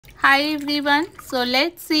Hi everyone, so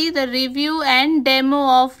let's see the review and demo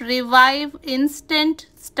of Revive Instant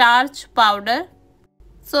Starch Powder.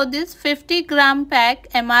 So this 50-gram pack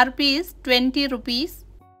MRP is 20 rupees.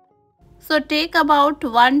 So take about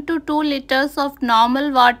 1 to 2 liters of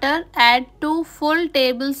normal water, add 2 full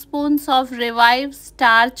tablespoons of Revive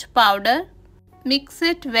starch powder. Mix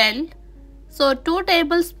it well. So 2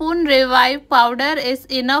 tablespoon Revive powder is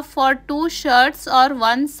enough for 2 shirts or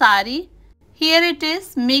 1 sari. Here it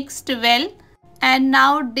is mixed well, and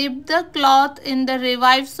now dip the cloth in the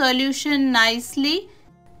Revive solution nicely.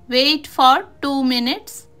 Wait for 2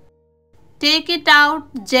 minutes. Take it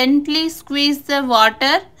out, gently squeeze the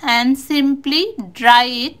water and simply dry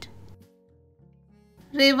it.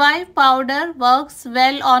 Revive powder works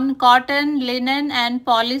well on cotton, linen and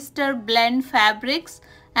polyester blend fabrics,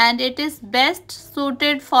 and it is best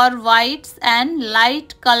suited for whites and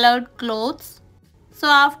light colored clothes. So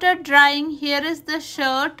after drying, here is the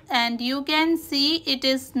shirt and you can see it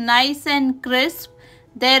is nice and crisp.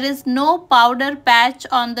 There is no powder patch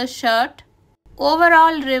on the shirt.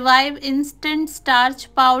 Overall, Revive Instant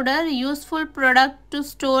Starch Powder, useful product to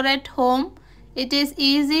store at home. It is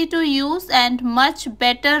easy to use and much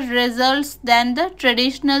better results than the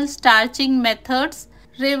traditional starching methods.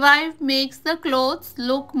 Revive makes the clothes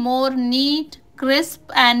look more neat, crisp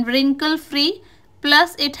and wrinkle free.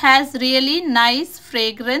 Plus it has really nice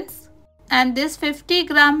fragrance, and this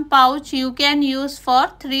 50-gram pouch you can use for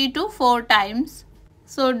 3 to 4 times.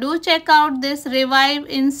 So do check out this Revive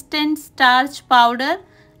Instant Starch Powder,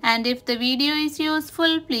 and if the video is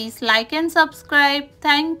useful, please like and subscribe.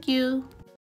 Thank you.